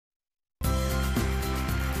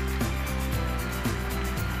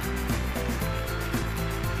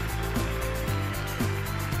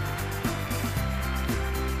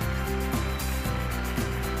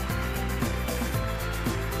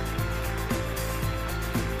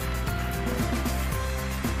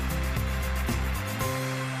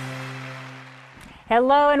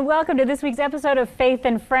Hello and welcome to this week's episode of Faith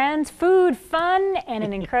and Friends. Food, fun, and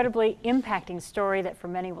an incredibly impacting story that for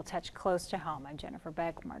many will touch close to home. I'm Jennifer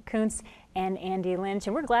Beck, Mark Kuntz, and Andy Lynch,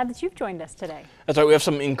 and we're glad that you've joined us today. That's right. We have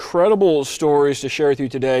some incredible stories to share with you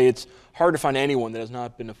today. It's hard to find anyone that has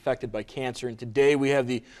not been affected by cancer, and today we have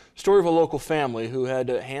the story of a local family who had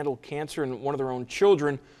to handle cancer in one of their own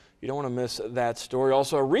children. You don't want to miss that story.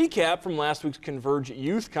 Also, a recap from last week's Converge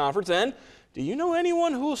Youth Conference, and do you know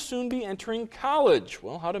anyone who will soon be entering college?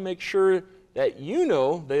 Well, how to make sure that you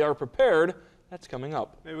know they are prepared, that's coming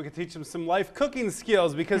up. Maybe we could teach them some life cooking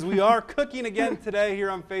skills because we are cooking again today here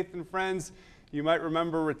on Faith and Friends. You might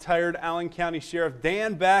remember retired Allen County Sheriff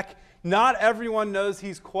Dan Beck. Not everyone knows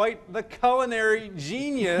he's quite the culinary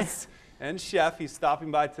genius and chef. He's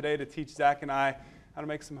stopping by today to teach Zach and I how to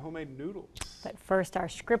make some homemade noodles. But first, our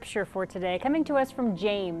scripture for today, coming to us from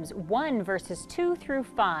James 1, verses 2 through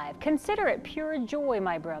 5. Consider it pure joy,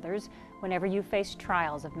 my brothers, whenever you face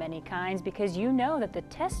trials of many kinds, because you know that the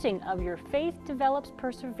testing of your faith develops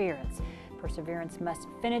perseverance. Perseverance must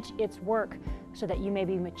finish its work so that you may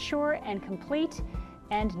be mature and complete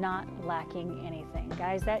and not lacking anything.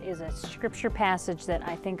 Guys, that is a scripture passage that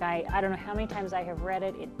I think I don't know how many times I have read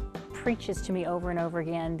it. It preaches to me over and over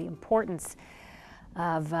again the importance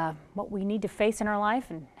of what we need to face in our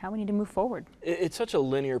life and how we need to move forward. It's such a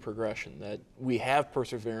linear progression that we have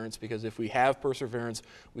perseverance, because if we have perseverance,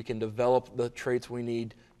 we can develop the traits we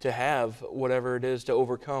need to have whatever it is to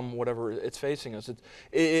overcome whatever it's facing us.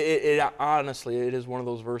 Honestly, it is one of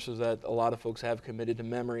those verses that a lot of folks have committed to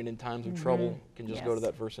memory, and in times of trouble can just go to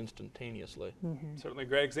that verse instantaneously. Certainly a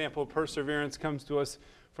great example of perseverance comes to us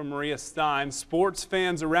from Maria Stein. Sports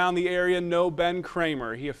fans around the area know Ben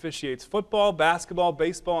Kramer. He officiates football, basketball,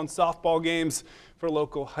 baseball, and softball games for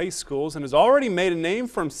local high schools and has already made a name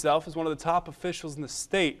for himself as one of the top officials in the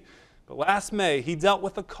state. But last May, he dealt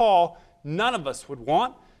with a call none of us would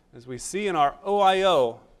want. As we see in our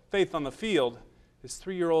OIO, Faith on the Field, his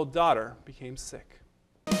 3-year-old daughter became sick.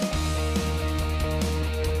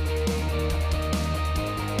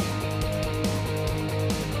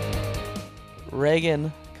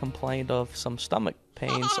 Reagan complained of some stomach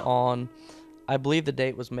pains on, I believe the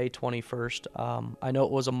date was May 21st. I know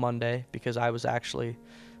it was a Monday because I was actually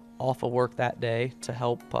off of work that day to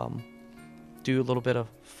help do a little bit of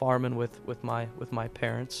farming with my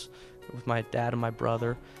parents, with my dad and my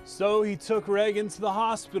brother. So he took Reagan to the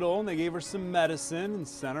hospital and they gave her some medicine and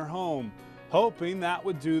sent her home, hoping that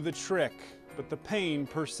would do the trick, but the pain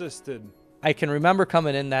persisted. I can remember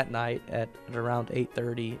coming in that night at around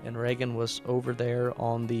 8:30, and Reagan was over there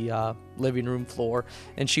on the living room floor,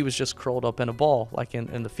 and she was just curled up in a ball, like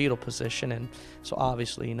in the fetal position. And so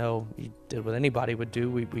obviously, you know, you did what anybody would do.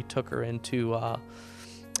 We took her into, I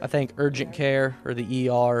think, urgent care or the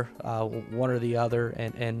ER, one or the other.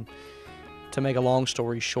 And to make a long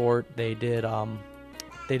story short, they did a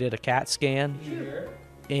CAT scan,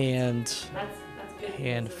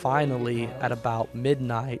 and finally, at about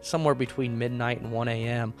midnight, somewhere between midnight and 1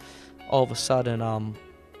 a.m., all of a sudden,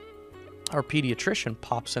 our pediatrician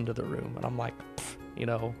pops into the room, and I'm like, you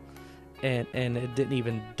know, and it didn't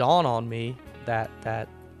even dawn on me that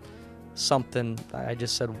something. I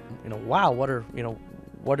just said, you know, wow, what are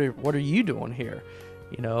you doing here,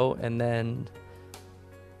 you know? And then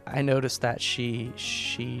I noticed that she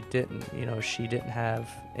didn't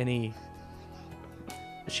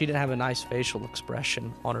have a nice facial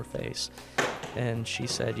expression on her face, and she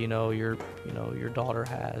said, your daughter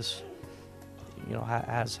has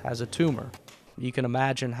a tumor. You can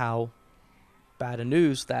imagine how bad a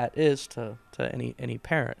news that is to any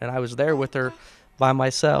parent. And I was there with her by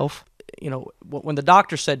myself. You know, when the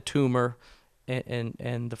doctor said tumor,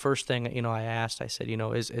 and the first thing, I asked, I said,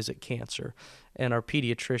 is it cancer? And our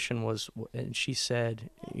pediatrician and she said,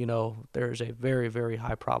 there's a very, very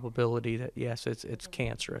high probability that yes, it's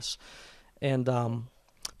cancerous. And,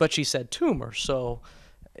 but she said tumor. So,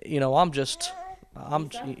 I'm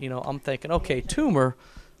thinking, okay, tumor,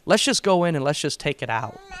 let's just go in and let's just take it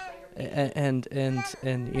out. And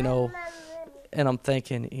I'm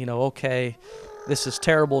thinking, okay, this is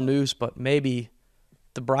terrible news, but maybe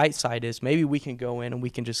the bright side is maybe we can go in and we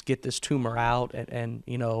can just get this tumor out, and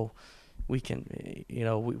we can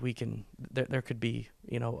there could be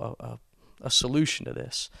a solution to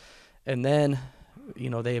this. And then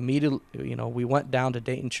they immediately we went down to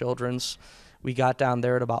Dayton Children's. We got down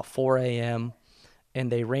there at about 4 a.m.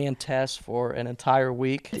 and they ran tests for an entire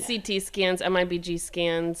week. CT scans, MIBG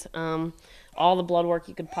scans, all the blood work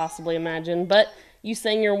you could possibly imagine. But you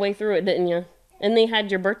sang your way through it, didn't you? And they had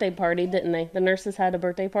your birthday party, didn't they? The nurses had a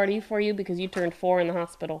birthday party for you because you turned 4 in the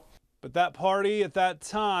hospital. But that party at that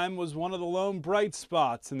time was one of the lone bright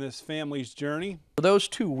spots in this family's journey. For those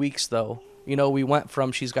 2 weeks, though, you know, we went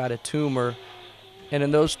from she's got a tumor, and in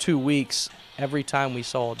those 2 weeks, every time we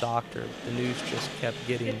saw a doctor, the news just kept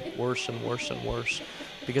getting worse and worse and worse.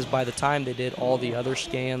 Because by the time they did all the other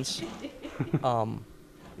scans,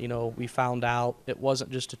 you know, we found out it wasn't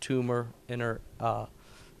just a tumor in her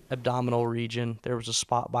abdominal region. There was a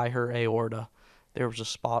spot by her aorta. There was a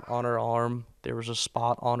spot on her arm. There was a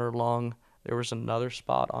spot on her lung. There was another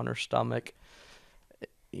spot on her stomach.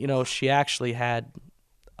 You know, she actually had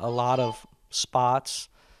a lot of spots.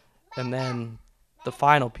 And then the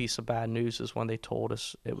final piece of bad news is when they told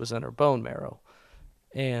us it was in her bone marrow.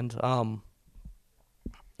 And that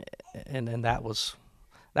was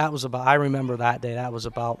about, I remember that day, that was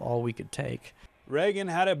about all we could take. Reagan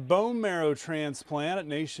had a bone marrow transplant at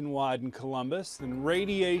Nationwide in Columbus, then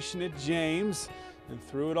radiation at James, and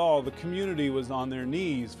through it all, the community was on their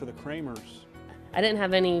knees for the Kramers. I didn't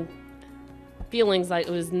have any feelings like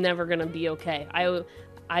it was never going to be okay.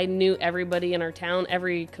 I knew everybody in our town,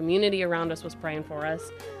 every community around us was praying for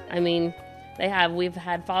us. I mean, we've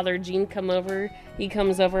had Father Gene come over. He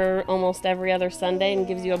comes over almost every other Sunday and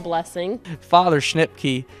gives you a blessing. Father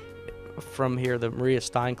Schnipke from here, the Maria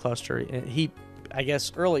Stein cluster, I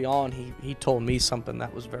guess early on, he told me something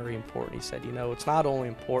that was very important. He said, you know, it's not only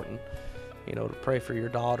important, you know, to pray for your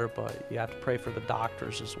daughter, but you have to pray for the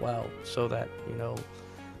doctors as well, so that, you know,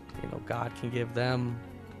 God can give them,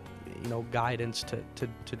 you know, guidance to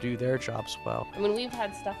do their jobs well. I mean, we've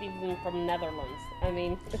had stuff even from Netherlands. I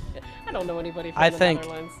mean, I don't know anybody from the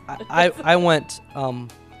Netherlands. I went,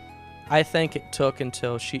 I think it took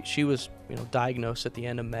until she was, you know, diagnosed at the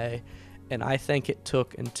end of May, and I think it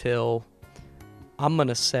took until, I'm going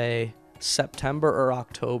to say, September or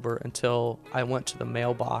October until I went to the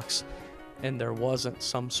mailbox and there wasn't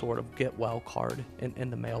some sort of get well card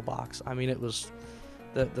in the mailbox. I mean, it was,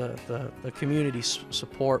 the community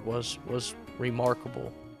support was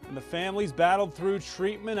remarkable. And the families battled through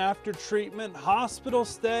treatment after treatment, hospital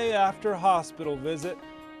stay after hospital visit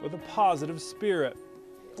with a positive spirit.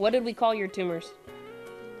 What did we call your tumors?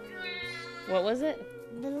 What was it?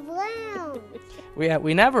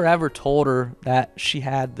 We never ever told her that she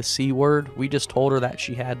had the C word. We just told her that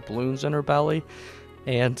she had balloons in her belly,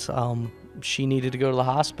 and she needed to go to the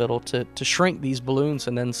hospital to shrink these balloons,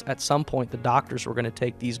 and then at some point the doctors were going to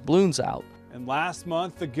take these balloons out. And last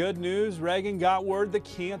month, the good news, Reagan got word the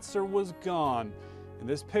cancer was gone. And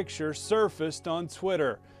this picture surfaced on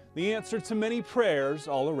Twitter, the answer to many prayers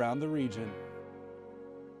all around the region.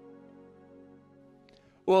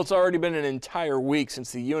 Well, it's already been an entire week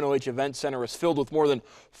since the UNOH Event Center was filled with more than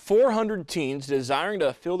 400 teens desiring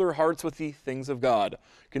to fill their hearts with the things of God.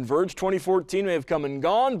 Converge 2014 may have come and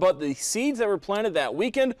gone, but the seeds that were planted that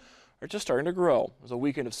weekend are just starting to grow. It was a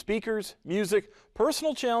weekend of speakers, music,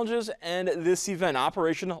 personal challenges, and this event,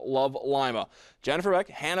 Operation Love Lima. Jennifer Beck,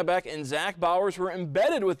 Hannah Beck, and Zach Bowers were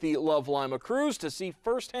embedded with the Love Lima cruise to see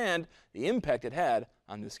firsthand the impact it had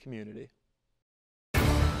on this community.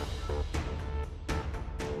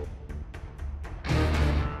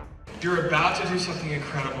 You're about to do something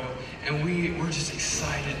incredible, and we're just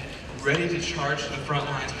excited, ready to charge to the front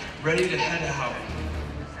lines, ready to head out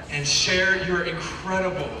and share your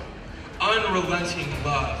incredible, unrelenting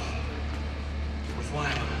love with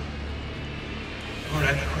Lima. Lord,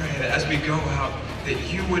 I pray that as we go out,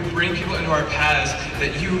 that you would bring people into our paths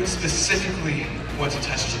that you specifically want to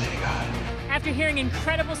touch today, God. After hearing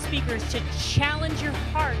incredible speakers to challenge your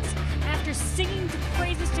hearts, after singing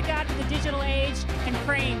praises to God for the digital age and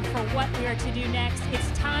praying for what we are to do next,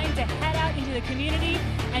 it's time to head out into the community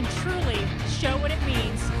and truly show what it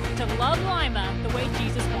means to love Lima the way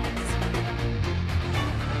Jesus wants.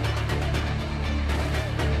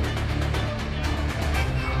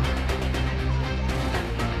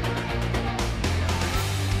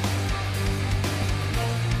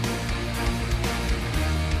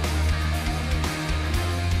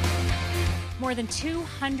 More than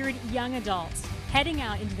 200 young adults heading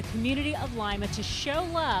out into the community of Lima to show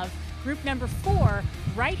love, group number 4,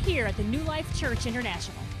 right here at the New Life Church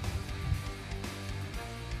International.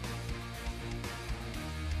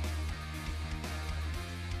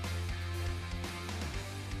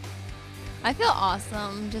 I feel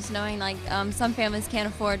awesome just knowing like some families can't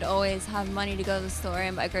afford to always have money to go to the store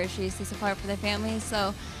and buy groceries to support for their families,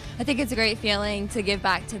 so I think it's a great feeling to give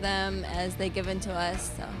back to them as they give into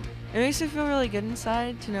us. So. It makes me feel really good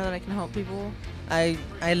inside to know that I can help people. I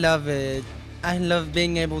love it. I love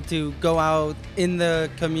being able to go out in the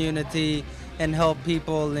community and help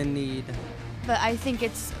people in need. But I think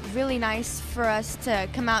it's really nice for us to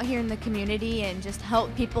come out here in the community and just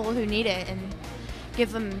help people who need it and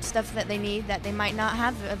give them stuff that they need that they might not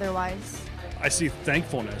have otherwise. I see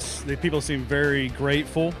thankfulness. The people seem very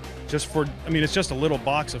grateful just for, I mean, it's just a little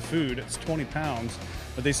box of food. It's 20 pounds,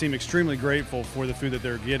 but they seem extremely grateful for the food that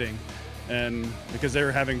they're getting, and because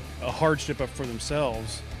they're having a hardship up for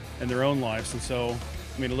themselves in their own lives. And so,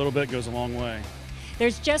 I mean, a little bit goes a long way.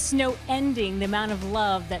 There's just no ending the amount of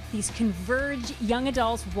love that these Converge young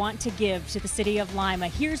adults want to give to the city of Lima.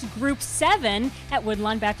 Here's Group 7 at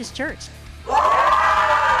Woodlawn Baptist Church. It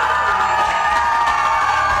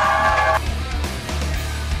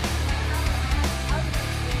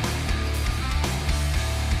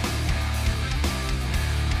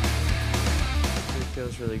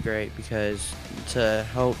feels really great because to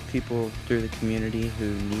help people through the community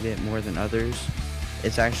who need it more than others,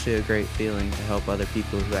 it's actually a great feeling to help other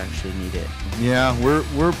people who actually need it. Yeah,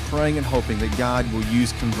 we're praying and hoping that God will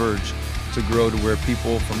use Converge to grow to where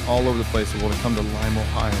people from all over the place will come to Lima,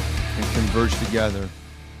 Ohio and converge together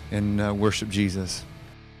and worship Jesus.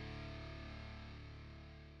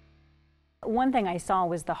 One thing I saw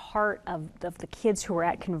was the heart of the kids who were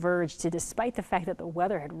at Converge, despite the fact that the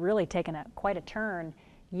weather had really taken quite a turn,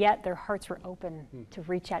 yet their hearts were open to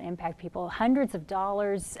reach out and impact people. Hundreds of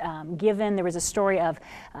dollars given. There was a story of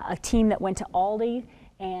a team that went to Aldi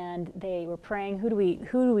and they were praying, who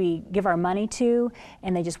do we give our money to?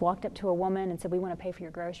 And they just walked up to a woman and said, we want to pay for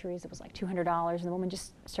your groceries. It was like $200, and the woman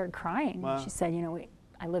just started crying. Wow. She said, you know,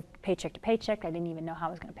 I live paycheck to paycheck. I didn't even know how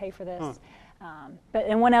I was going to pay for this.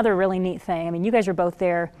 And one other really neat thing, I mean, you guys were both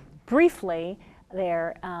there briefly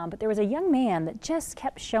there, but there was a young man that just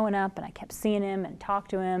kept showing up, and I kept seeing him and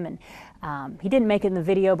talked to him, and he didn't make it in the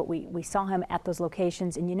video, but we saw him at those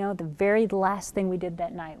locations. And you know, the very last thing we did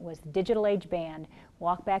that night was the Digital Age Band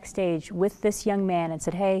walked backstage with this young man and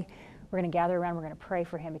said, hey, we're going to gather around, we're going to pray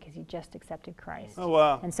for him because he just accepted Christ. Oh,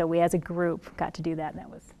 wow. And so we as a group got to do that, and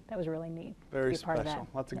that was really neat. Very to be a part of special.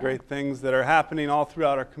 that. Lots of great things that are happening all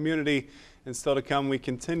throughout our community, and still to come. We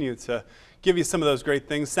continue to give you some of those great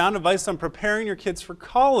things. Sound advice on preparing your kids for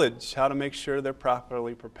college, how to make sure they're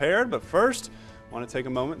properly prepared. But first, I want to take a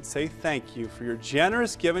moment and say thank you for your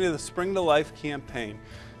generous giving to the Spring to Life campaign.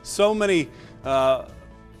 So many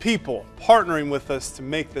people partnering with us to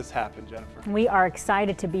make this happen, Jennifer. We are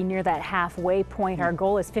excited to be near that halfway point. Our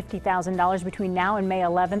goal is $50,000 between now and May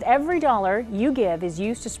 11th. Every dollar you give is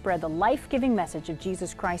used to spread the life-giving message of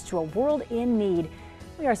Jesus Christ to a world in need.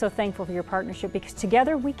 We are so thankful for your partnership because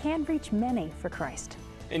together we can reach many for Christ.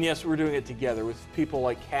 And yes, we're doing it together with people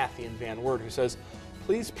like Kathy in Van Wert, who says,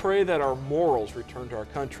 please pray that our morals return to our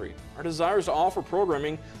country. Our desire is to offer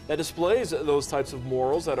programming that displays those types of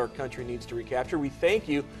morals that our country needs to recapture. We thank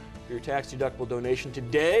you for your tax-deductible donation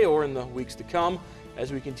today or in the weeks to come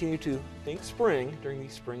as we continue to think spring during the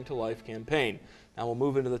Spring to Life campaign. Now we'll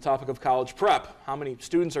move into the topic of college prep. How many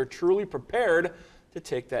students are truly prepared to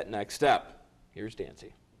take that next step? Here's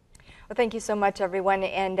Dancy. Well, thank you so much, everyone.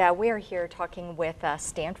 And we are here talking with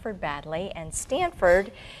Stanford Badley. And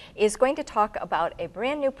Stanford is going to talk about a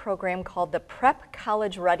brand new program called the Prep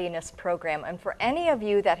College Readiness Program. And for any of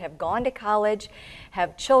you that have gone to college,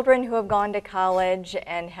 have children who have gone to college,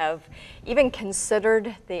 and have even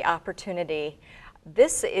considered the opportunity,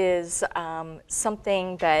 this is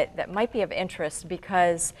something that might be of interest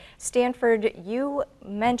because, Stanford, you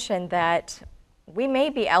mentioned that we may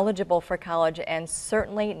be eligible for college and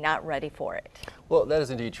certainly not ready for it. Well, that is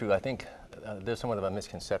indeed true. I think there's somewhat of a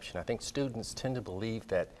misconception. I think students tend to believe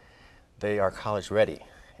that they are college ready,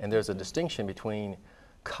 and there's a distinction between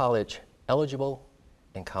college eligible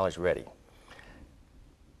and college ready.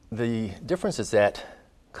 The difference is that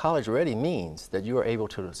college ready means that you are able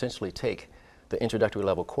to essentially take the introductory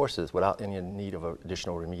level courses without any need of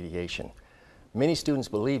additional remediation. Many students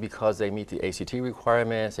believe because they meet the ACT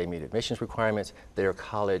requirements, they meet admissions requirements, they're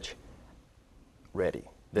college ready.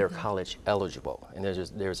 They're college eligible, and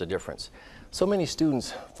there's a difference. So many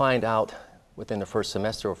students find out within the first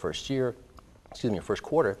semester or first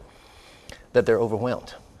quarter, that they're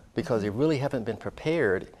overwhelmed because they really haven't been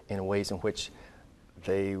prepared in ways in which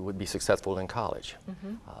they would be successful in college.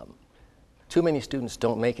 Too many students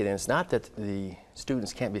don't make it, and it's not that the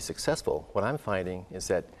students can't be successful. What I'm finding is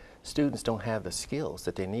that students don't have the skills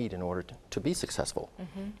that they need in order to be successful.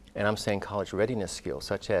 And I'm saying college readiness skills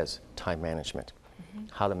such as time management,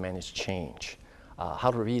 how to manage change,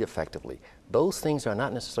 how to read effectively. Those things are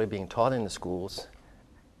not necessarily being taught in the schools,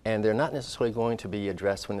 and they're not necessarily going to be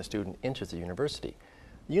addressed when the student enters the university.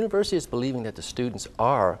 The university is believing that the students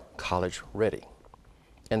are college ready,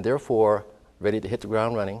 and therefore ready to hit the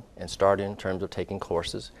ground running and start in terms of taking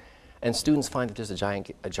courses. And students find that there's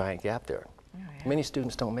a giant gap there. Many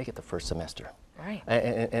students don't make it the first semester,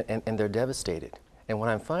 and they're devastated. And what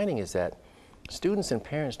I'm finding is that students and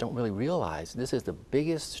parents don't really realize this is the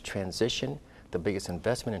biggest transition, the biggest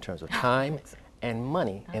investment in terms of time and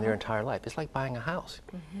money in their entire life. It's like buying a house.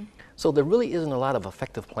 So there really isn't a lot of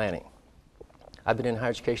effective planning. I've been in higher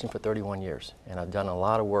education for 31 years, and I've done a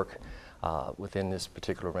lot of work within this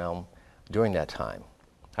particular realm during that time.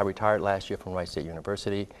 I retired last year from Wright State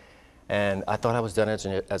University, and I thought I was done as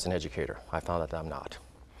an educator. I found out that I'm not.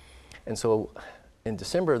 And so in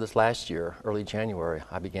December of this last year, early January,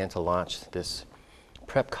 I began to launch this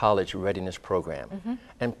Prep College Readiness Program.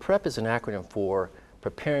 And PREP is an acronym for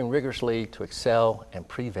Preparing Rigorously to Excel and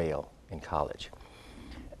Prevail in College.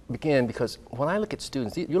 Again, because when I look at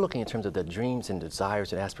students, you're looking in terms of the dreams and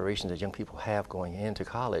desires and aspirations that young people have going into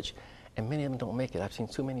college, and many of them don't make it. I've seen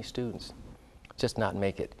too many students just not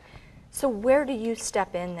make it. So where do you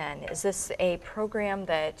step in then? Is this a program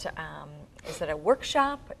that, is it a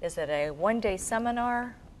workshop? Is it a one-day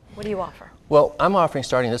seminar? What do you offer? Well, I'm offering,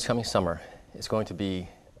 starting this coming summer, it's going to be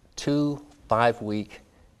 2 5-week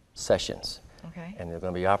sessions. Okay. And they're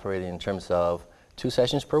going to be operating in terms of 2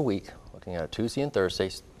 sessions per week, looking at Tuesday and Thursday.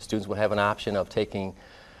 Students will have an option of taking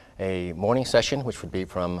a morning session, which would be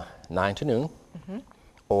from 9 to noon,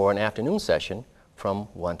 or an afternoon session from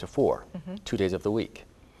 1 to 4, 2 days of the week.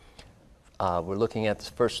 We're looking at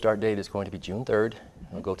the first start date is going to be June 3rd.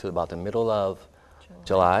 It'll go to about the middle of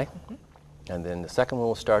July. And then the second one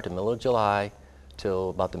will start the middle of July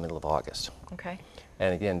till about the middle of August. Okay.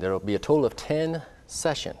 And again, there will be a total of 10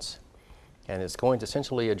 sessions. And it's going to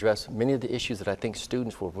essentially address many of the issues that I think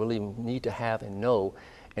students will really need to have and know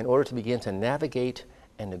in order to begin to navigate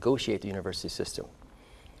and negotiate the university system.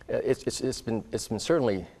 It's been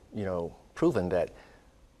certainly, proven that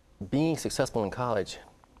being successful in college,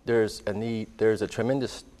 there's a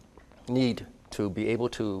tremendous need to be able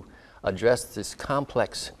to address this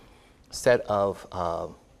complex set of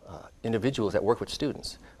individuals that work with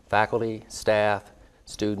students, faculty, staff,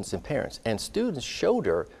 students, and parents. And students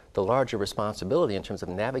shoulder the larger responsibility in terms of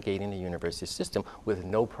navigating the university system with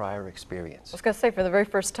no prior experience. I was going to say, for the very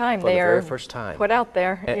first time, For the very first time. Put out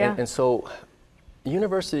there. And so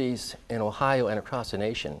universities in Ohio and across the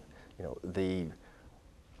nation, the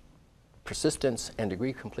persistence and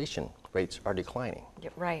degree completion rates are declining.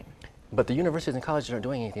 Right. But the universities and colleges aren't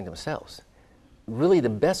doing anything themselves. Really the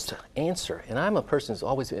best answer, and I'm a person who's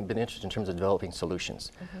always been interested in terms of developing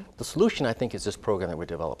solutions. The solution, I think, is this program that we're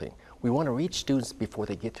developing. We want to reach students before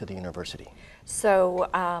they get to the university. So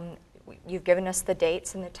you've given us the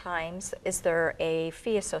dates and the times. Is there a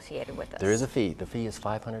fee associated with this? There is a fee. The fee is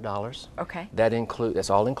 $500. Okay. That's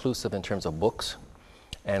all inclusive in terms of books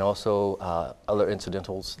and also other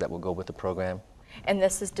incidentals that will go with the program. And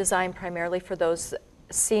this is designed primarily for those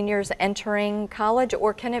seniors entering college,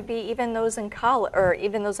 or can it be even those in college, or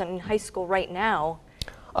even those in high school right now?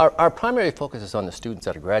 Our primary focus is on the students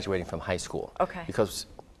that are graduating from high school. Okay. Because,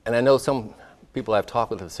 and I know some people I've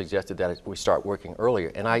talked with have suggested that we start working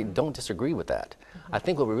earlier, and I don't disagree with that. I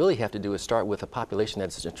think what we really have to do is start with a population that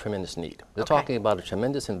is in tremendous need. We're talking about a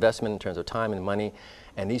tremendous investment in terms of time and money,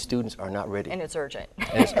 and these students are not ready. And it's urgent.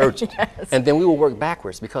 And it's urgent. And then we will work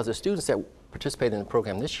backwards, because the students that participated in the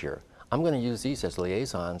program this year, I'm going to use these as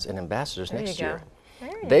liaisons and ambassadors next year.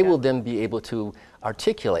 They will then be able to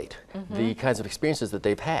articulate the kinds of experiences that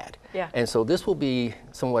they've had. And so this will be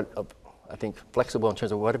somewhat, I think, flexible in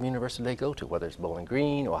terms of whatever university they go to, whether it's Bowling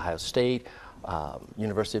Green, Ohio State,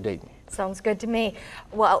 University of Dayton. Sounds good to me.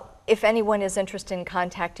 Well, if anyone is interested in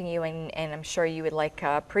contacting you, and I'm sure you would like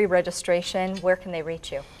pre-registration, where can they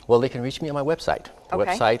reach you? Well, they can reach me on my website. The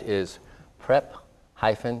website is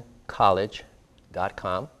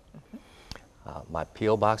prep-college.com. My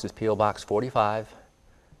P.O. Box is P.O. Box 45.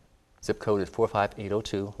 Zip code is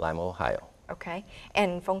 45802, Lima, Ohio. Okay.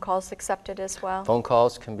 And phone calls accepted as well? Phone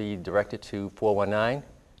calls can be directed to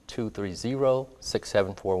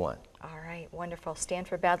 419-230-6741. All right. Wonderful.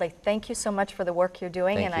 Stanford Badley, thank you so much for the work you're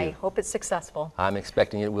doing, and I hope it's successful. I'm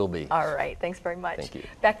expecting it will be. All right. Thanks very much. Thank you.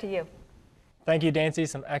 Back to you. Thank you, Dancy.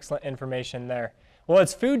 Some excellent information there. Well,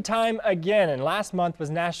 it's food time again, and last month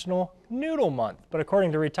was National Noodle Month. But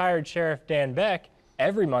according to retired Sheriff Dan Beck,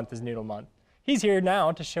 every month is Noodle Month. He's here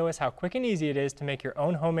now to show us how quick and easy it is to make your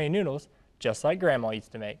own homemade noodles, just like Grandma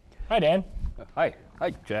used to make. Hi, Dan. Hi,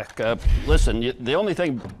 Jack. Listen, the only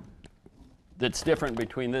thing that's different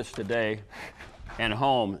between this today and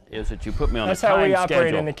home is that you put me on a time schedule. That's how we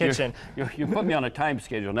operate in the kitchen. You put me on a time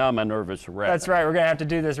schedule. Now I'm a nervous wreck. That's right. We're going to have to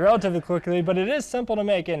do this relatively quickly, but it is simple to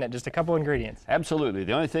make, isn't it? Just a couple ingredients. Absolutely.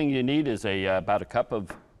 The only thing you need is about a cup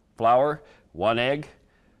of flour, 1 egg,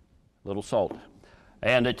 a little salt.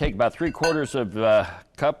 And take about 3/4 of a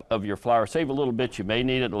cup of your flour. Save a little bit. You may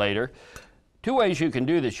need it later. 2 ways you can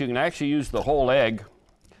do this. You can actually use the whole egg,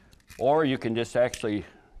 or you can just actually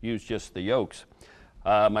use just the yolks.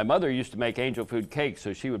 My mother used to make angel food cakes,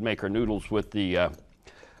 so she would make her noodles with the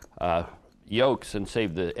yolks and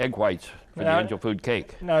save the egg whites for the angel food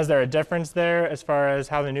cake. Now, is there a difference there as far as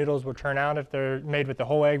how the noodles will turn out if they're made with the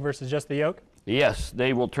whole egg versus just the yolk? Yes,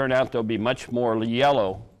 they will turn out, they'll be much more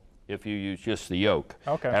yellow if you use just the yolk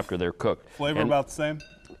after they're cooked. Flavor about the same?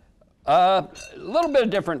 A little bit of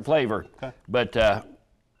different flavor, but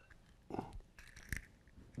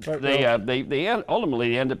they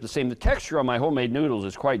ultimately end up the same. The texture on my homemade noodles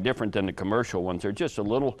is quite different than the commercial ones. They're just a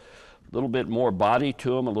little bit more body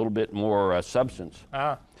to them, a little bit more substance.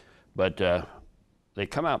 But they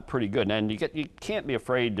come out pretty good, and you can't be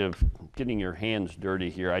afraid of getting your hands dirty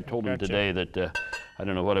here. I told him today that I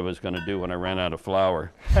don't know what I was going to do when I ran out of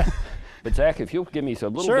flour. But Zach, if you'll give me a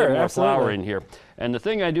little bit more flour in here. And the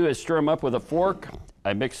thing I do is stir them up with a fork.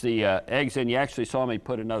 I mix the eggs in. You actually saw me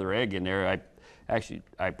put another egg in there.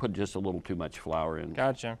 I put just a little too much flour in.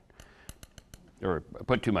 Gotcha. Or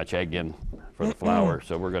put too much egg in for the flour,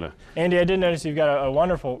 so we're gonna... Andy, I did notice you've got a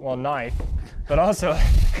wonderful, knife, but also...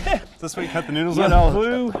 Is this what you cut the noodles on?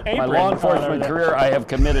 Blue apron. My law enforcement career, I have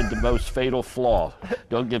committed the most fatal flaw.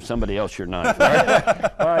 Don't give somebody else your knife.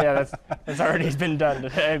 Right? Well, yeah, that's already been done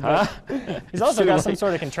today. But he's also got some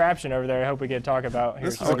sort of contraption over there I hope we can talk about here.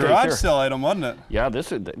 This was a garage sale item, wasn't it? Yeah,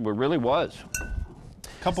 it really was.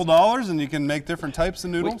 Couple dollars and you can make different types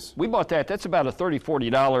of noodles? We bought that. That's about a $30,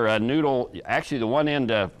 $40 noodle. Actually, the one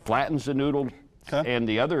end flattens the noodle, and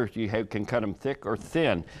the other you can cut them thick or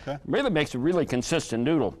thin. Really makes a really consistent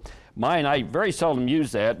noodle. Mine, I very seldom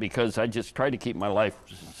use that because I just try to keep my life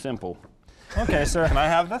simple. Okay, sir. Can I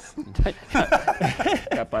have this?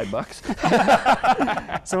 Got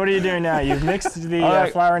 $5. So what are you doing now? You've mixed the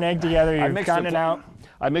flour and egg together. You've gotten it out.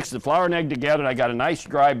 I mixed the flour and egg together, and I got a nice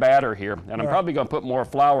dry batter here, and I'm probably going to put more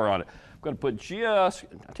flour on it. I'm going to put I'll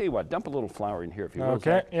tell you what, dump a little flour in here if you will.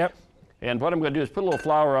 Okay, yep. And what I'm going to do is put a little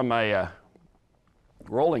flour on my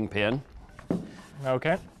rolling pin.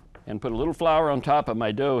 Okay. And put a little flour on top of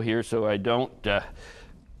my dough here so I don't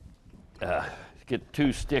get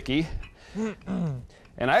too sticky.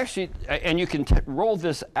 And you can roll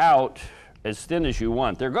this out as thin as you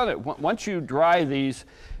want. They're going to, once you dry these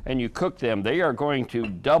and you cook them, they are going to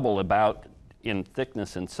double about in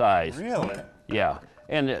thickness and size. Really? Yeah.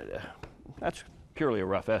 And that's purely a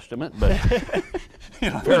rough estimate, but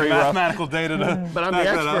very mathematical data to but I'm the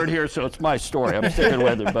expert here, so it's my story. I'm sticking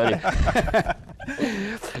with it, buddy.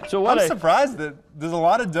 So I'm surprised that does a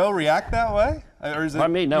lot of dough react that way? Or is it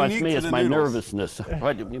no, it's unique me. to It's the my noodles? nervousness.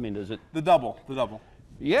 What do you mean? Is it the double?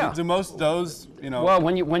 Yeah. Do most doughs, Well,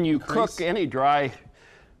 when you cook any dry,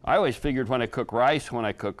 I always figured when I cook rice, when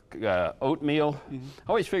I cook oatmeal, I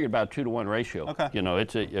always figured about 2-to-1 ratio. Okay.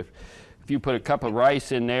 It's if you put a cup of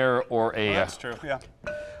rice in there or a. That's true. Yeah.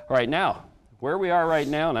 All right, now where we are right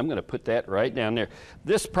now, and I'm going to put that right down there.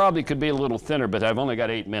 This probably could be a little thinner, but I've only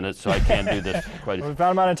got 8 minutes, so I can't do this quite. We've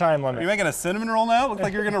found out a time limit. Are you making a cinnamon roll now? Looks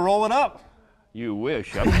like you're going to roll it up. You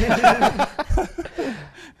wish.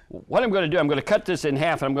 What I'm going to do, I'm going to cut this in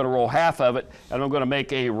half, and I'm going to roll half of it, and I'm going to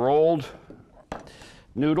make a rolled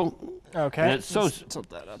noodle. Okay. And it's so tilt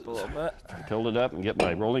that up a little bit. Tilt it up and get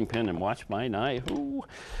my rolling pin and watch my knife. Ooh.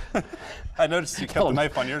 I noticed you kept the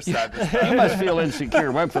knife on your side this time. You must feel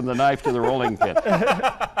insecure. Went from the knife to the rolling pin.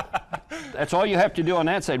 That's all you have to do on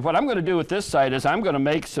that side. What I'm going to do with this side is I'm going to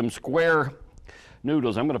make some square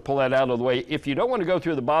noodles. I'm going to pull that out of the way. If you don't want to go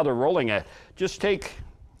through the bother of rolling it, just take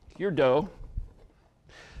your dough,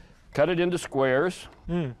 cut it into squares.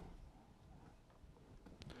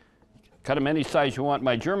 Cut them any size you want.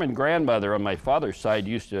 My German grandmother on my father's side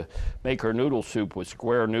used to make her noodle soup with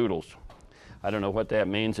square noodles. I don't know what that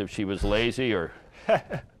means, if she was lazy or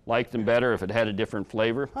liked them better, if it had a different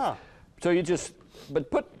flavor. So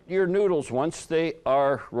but put your noodles, once they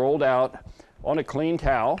are rolled out, on a clean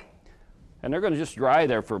towel, and they're going to just dry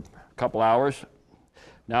there for a couple hours.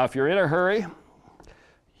 Now, if you're in a hurry,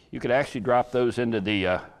 you could actually drop those into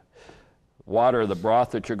the water, the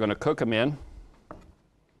broth that you're going to cook them in.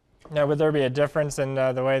 Now, would there be a difference in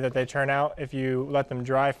the way that they turn out if you let them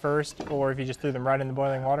dry first, or if you just threw them right in the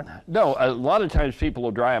boiling water? No, a lot of times people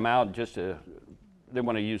will dry them out just to, they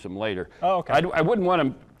want to use them later. Oh, okay. I wouldn't want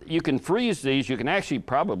them, you can freeze these, you can actually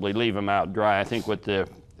probably leave them out dry. I think with the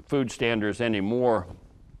food standards anymore,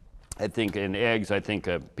 I think in eggs, I think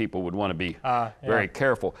people would want to be very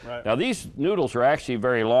careful. Right. Now, these noodles are actually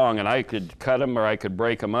very long, and I could cut them or I could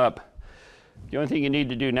break them up. The only thing you need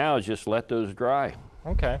to do now is just let those dry.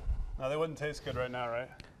 Okay. No, they wouldn't taste good right now, right?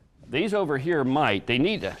 These over here might. They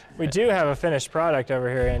need that. We do have a finished product over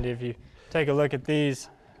here, Andy. If you take a look at these,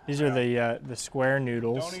 These are the square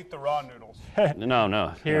noodles. Don't eat the raw noodles.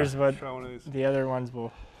 No. Here's what the other ones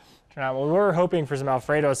will turn out. Well, we're hoping for some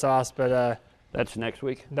Alfredo sauce, but that's next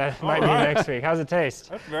week. That might be next week. How's it taste?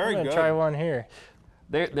 That's very I'm good. Try one here.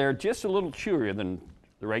 They're just a little chewier than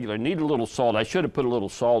the regular. Need a little salt. I should have put a little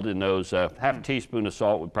salt in those. Half a teaspoon of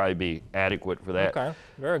salt would probably be adequate for that. Okay,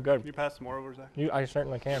 very good. Can you pass some more over, Zach? I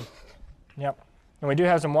certainly can. Yep. And we do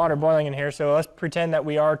have some water boiling in here, so let's pretend that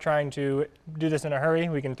we are trying to do this in a hurry.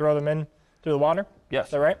 We can throw them in through the water. Yes.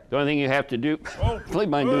 Is that right? The only thing you have to do, leave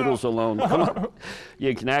my noodles alone.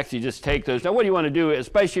 You can actually just take those. Now, what do you want to do,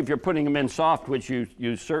 especially if you're putting them in soft, which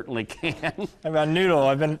you certainly can. I've got a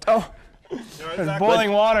noodle. There's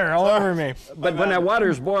boiling water all over me. But when that water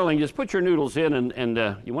is boiling, just put your noodles in, and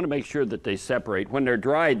you want to make sure that they separate. When they're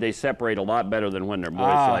dried, they separate a lot better than when they're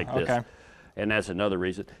moist like this. Okay. And that's another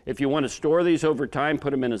reason. If you want to store these over time,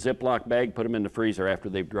 put them in a Ziploc bag, put them in the freezer after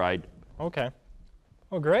they've dried. Okay.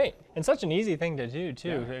 Well, great. And such an easy thing to do,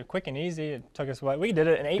 too. Yeah. Quick and easy. It took us, we did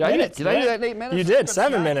it in 8 minutes. Did I do that in 8 minutes? You did,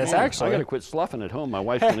 7 minutes, actually. I got to quit sloughing at home. My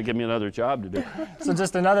wife's going to give me another job to do. So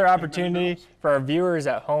just another opportunity for our viewers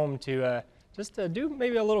at home to just do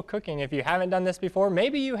maybe a little cooking. If you haven't done this before,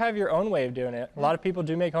 maybe you have your own way of doing it. A lot of people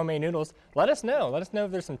do make homemade noodles. Let us know. Let us know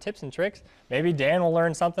if there's some tips and tricks. Maybe Dan will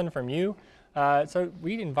learn something from you. So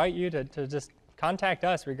we invite you to just contact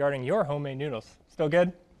us regarding your homemade noodles. Still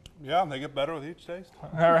good? Yeah, they get better with each taste.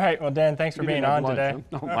 All right. Well, Dan, thanks for being on today.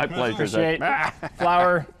 Oh, my pleasure. Appreciate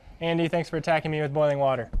Flour. Andy, thanks for attacking me with boiling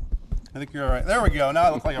water. I think you're all right. There we go. Now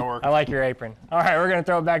it looks like it worked. I like your apron. All right, we're going to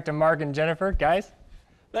throw it back to Mark and Jennifer. Guys?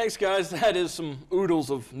 Thanks, guys. That is some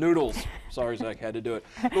oodles of noodles. Sorry, Zach, had to do it.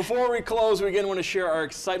 Before we close, we again want to share our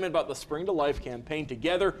excitement about the Spring to Life campaign.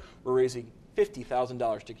 Together, we're raising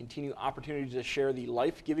 $50,000 to continue opportunities to share the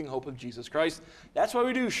life-giving hope of Jesus Christ. That's why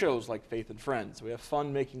we do shows like Faith and Friends. We have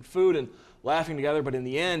fun making food and laughing together, but in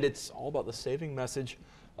the end, it's all about the saving message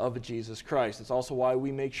of Jesus Christ. It's also why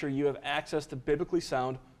we make sure you have access to biblically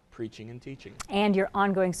sound preaching and teaching. And your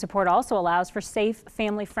ongoing support also allows for safe,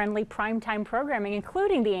 family-friendly primetime programming,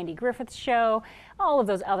 including the Andy Griffith Show, all of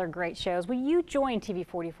those other great shows. Will you join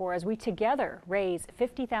TV44 as we together raise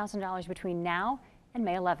 $50,000 between now and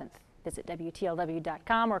May 11th? Visit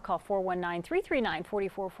WTLW.com or call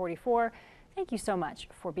 419-339-4444. Thank you so much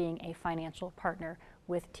for being a financial partner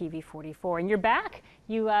with TV44. And you're back.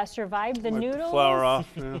 You survived the noodles. The flour off.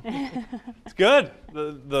 Yeah. It's good.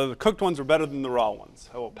 The cooked ones are better than the raw ones.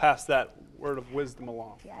 I will pass that word of wisdom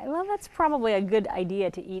along. Yeah, well, that's probably a good idea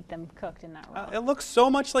to eat them cooked and not raw. It looks so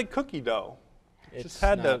much like cookie dough. Just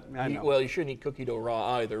had to. Well, you shouldn't eat cookie dough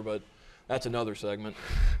raw either, but that's another segment.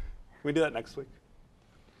 We do that next week.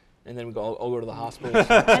 And then I'll go to the hospital.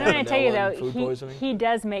 I'm going to tell you though, he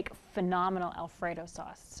does make phenomenal Alfredo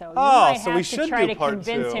sauce. So you might have to try to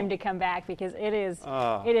convince him to come back because it is.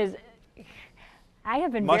 I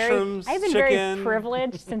have been very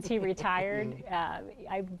privileged since he retired.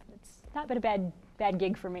 It's not been a bad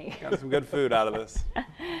gig for me. Got some good food out of this.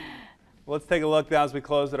 Let's take a look now as we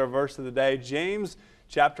close at our verse of the day. James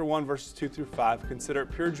chapter 1, verses 2 through 5. Consider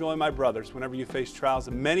it pure joy, my brothers, whenever you face trials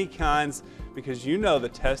of many kinds, because you know the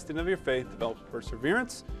testing of your faith develops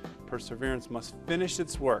perseverance. Perseverance must finish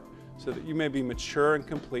its work so that you may be mature and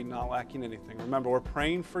complete, not lacking anything. Remember, we're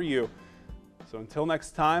praying for you. So until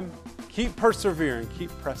next time, keep persevering,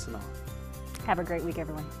 keep pressing on. Have a great week,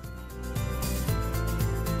 everyone.